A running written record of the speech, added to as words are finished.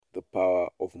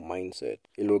of mindset.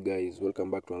 Hello guys,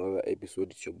 welcome back to another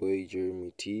episode. It's your boy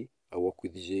Jeremy T. I work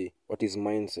with J. What is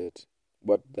mindset?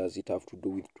 What does it have to do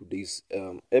with today's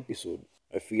episode?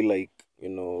 I feel like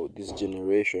this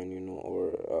generation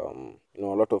or a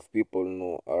lot of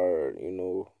people are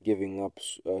giving up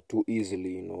too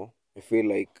easily. I feel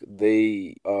like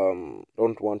they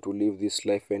don't want to live this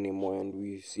life anymore, and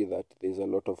we see that there's a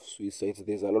lot of suicides,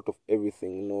 there's a lot of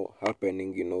everything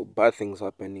happening, bad things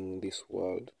happening in this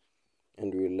world,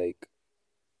 and we're like,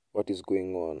 what is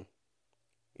going on?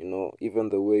 Even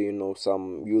the way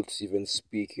some youths even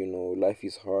speak, life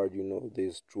is hard,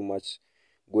 there's too much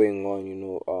going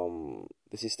on,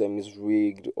 the system is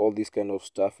rigged, all this kind of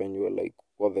stuff, and you're like,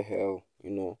 what the hell?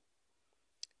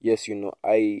 Yes,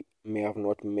 I may have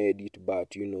not made it,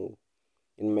 but in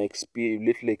my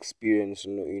little experience,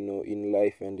 in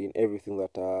life and in everything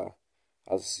that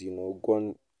has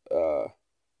gone,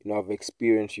 I've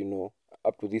experienced,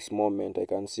 up to this moment, I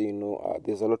can see,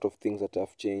 there's a lot of things that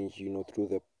have changed, through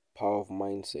the power of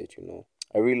mindset.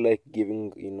 I really like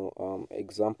giving,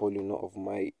 example, of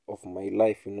my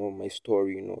life, my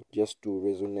story, just to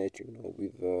resonate,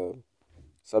 with the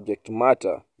subject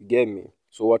matter. You get me?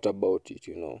 So what about it?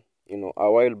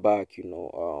 A while back,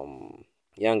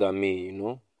 younger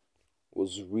me,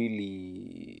 was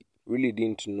really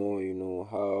didn't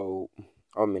know,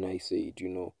 how may I say it,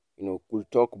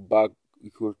 could talk back. You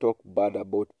could talk bad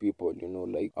about people,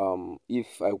 like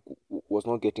if was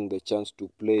not getting the chance to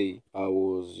play, I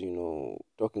was,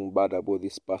 talking bad about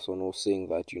this person, or saying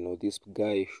that, this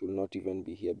guy should not even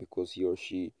be here because he or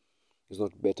she is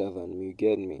not better than me. You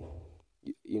get me?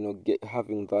 Get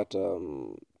having that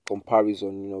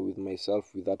comparison, with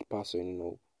myself, with that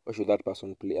person, why should that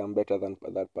person play? I'm better than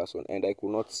that person, and I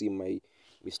could not see my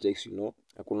mistakes.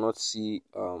 I could not see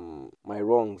my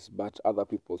wrongs, but other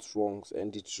people's wrongs,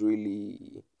 and it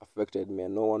really affected me.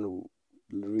 And no one who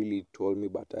really told me,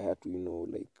 but I had to,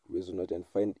 like, resonate and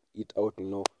find it out,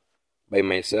 by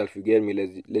myself. You get me,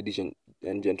 ladies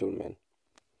and gentlemen?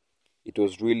 It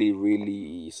was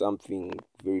really something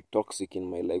very toxic in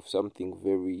my life, something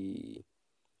very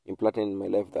important in my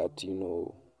life, that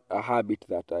a habit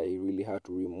that I really had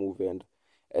to remove. And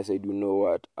I said,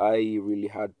 what, I really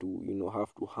had to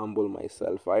have to humble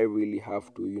myself. I really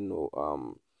have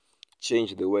to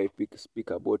change the way I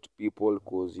speak about people,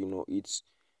 because it's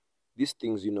these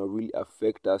things really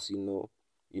affect us, in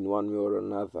one way or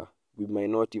another. We might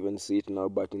not even see it now,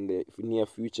 but in the near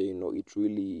future, it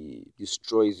really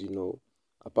destroys,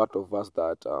 a part of us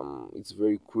that it's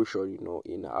very crucial,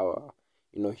 in our,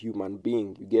 human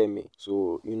being. You get me?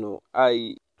 So,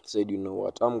 I said,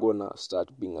 what, I'm gonna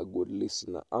start being a good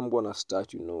listener. I'm gonna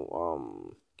start,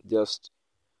 just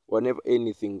whenever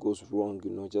anything goes wrong,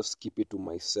 just keep it to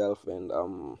myself, and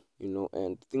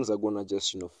and things are gonna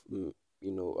just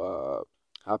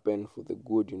happen for the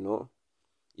good.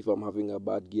 If I'm having a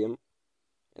bad game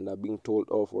and I'm being told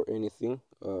off or anything,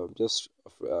 just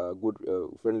a good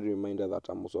friendly reminder that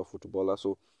I'm also a footballer.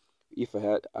 So if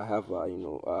I have a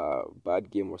a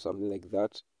bad game or something like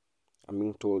that, I'm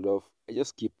being told off, I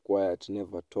just keep quiet,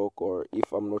 never talk. Or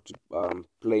if I'm not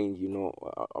playing,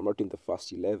 I'm not in the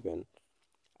first 11,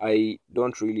 I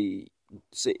don't really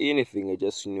say anything. I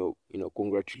just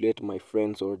congratulate my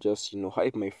friends, or just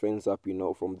hype my friends up,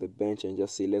 from the bench, and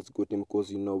just say, let's go team,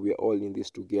 because we are all in this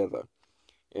together.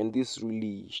 And this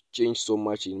really changed so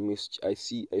much in me. I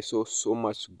saw so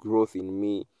much growth in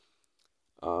me,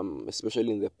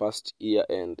 especially in the past year.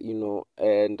 And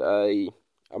and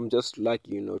I'm just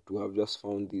lucky, to have just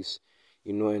found this,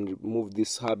 and remove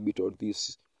this habit, or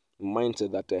this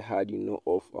mindset that I had,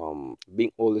 of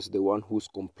being always the one who's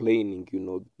complaining,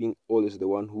 being always the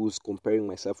one who's comparing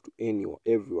myself to anyone,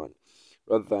 everyone,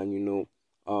 rather than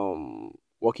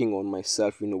working on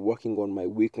myself, working on my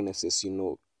weaknesses,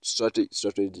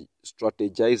 strategizing,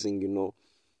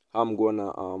 how I'm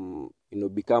gonna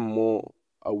become more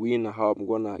a winner, how I'm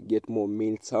gonna get more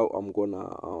minutes, how I'm gonna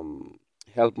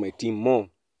help my team more,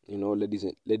 ladies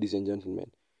and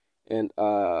gentlemen. And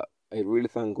I really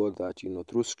thank God that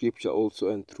through scripture also,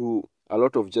 and through a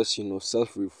lot of just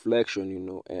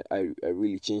self-reflection, I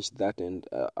really changed that, and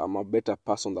I'm a better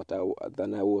person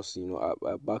than I was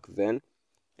back then,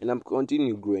 and I'm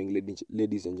continuing growing,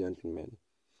 ladies and gentlemen.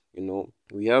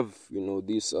 We have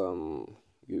this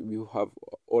you have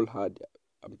all had,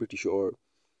 I'm pretty sure,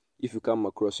 if you come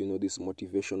across these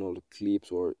motivational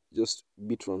clips, or just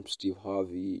bit from Steve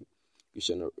Harvey,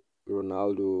 Cristiano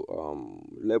Ronaldo,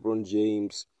 LeBron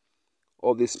James,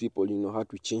 all these people had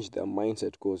to change their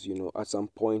mindset, because at some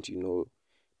point,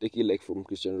 take it like from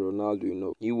Cristiano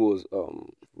Ronaldo. He was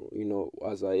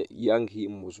as a young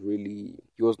him was really,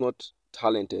 he was not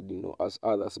talented as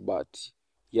others, but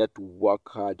he had to work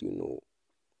hard,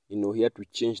 he had to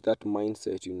change that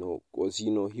mindset, because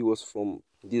he was from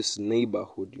this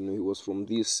neighborhood, he was from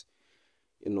this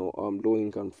low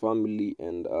income family,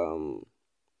 and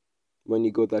when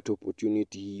he got that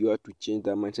opportunity, you had to change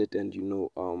that mindset and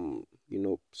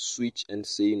switch and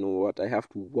say, what, I have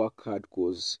to work hard,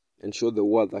 cause and show the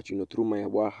world that through my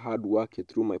hard work and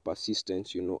through my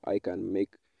persistence, I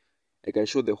can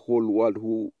show the whole world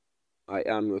who I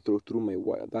am, through my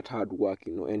that hard work,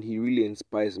 and he really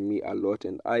inspires me a lot,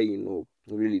 and I,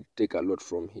 really take a lot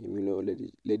from him,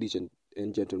 ladies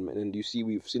and gentlemen. And you see,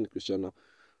 we've seen Cristiano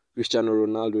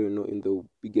Ronaldo, in the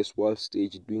biggest world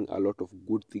stage, doing a lot of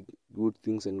good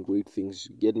things and great things.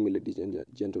 You get me, ladies and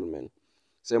gentlemen.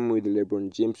 Same with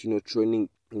LeBron James, training,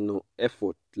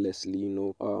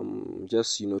 effortlessly,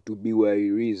 just to be where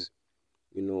he is.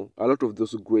 A lot of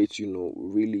those greats,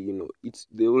 really, it's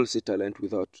they all say talent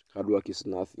without hard work is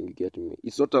nothing. You get me?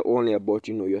 It's not only about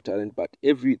your talent, but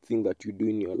everything that you do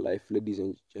in your life, ladies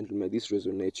and gentlemen. This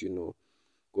resonates,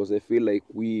 because I feel like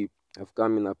we have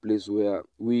come in a place where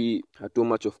we are too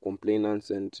much of complainants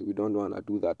and we don't want to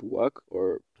do that work,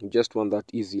 or we just want that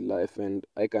easy life. And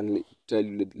I can tell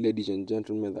you, ladies and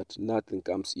gentlemen, that nothing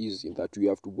comes easy, that we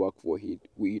have to work for it.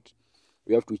 We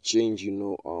have to change,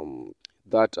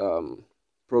 that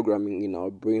programming in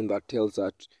our brain that tells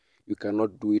that you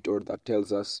cannot do it, or that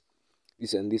tells us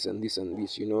this and this and this and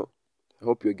this. I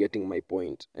hope you're getting my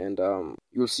point. And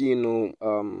you'll see,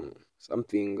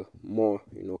 something more,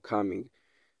 coming,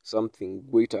 something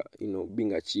greater,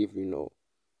 being achieved,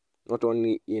 not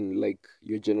only in like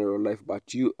your general life,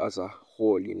 but you as a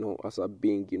whole, as a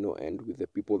being, and with the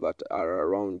people that are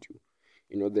around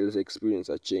you. There's experience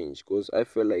a change, because I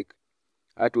feel like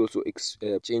I had to also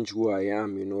change who I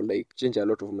am, like change a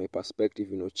lot of my perspective,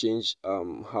 change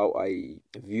how I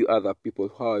view other people,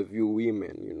 how I view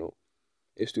women,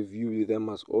 is to view them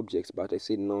as objects. But I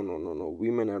said, no, no, no, no.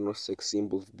 Women are not sex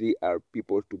symbols. They are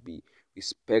people to be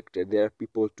respected. They are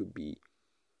people to be,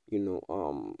 you know,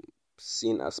 um,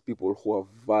 seen as people who have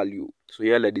value. So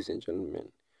yeah, ladies and gentlemen,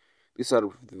 these are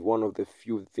one of the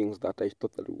few things that I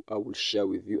thought that I will share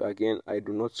with you. Again, I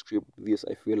do not script this.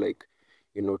 I feel like,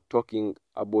 talking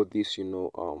about this,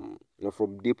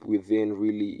 from deep within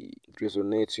really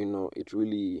resonates. It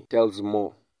really tells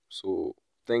more. So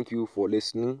thank you for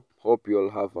listening. Hope you all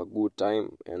have a good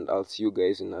time, and I'll see you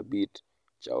guys in a bit.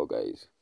 Ciao, guys.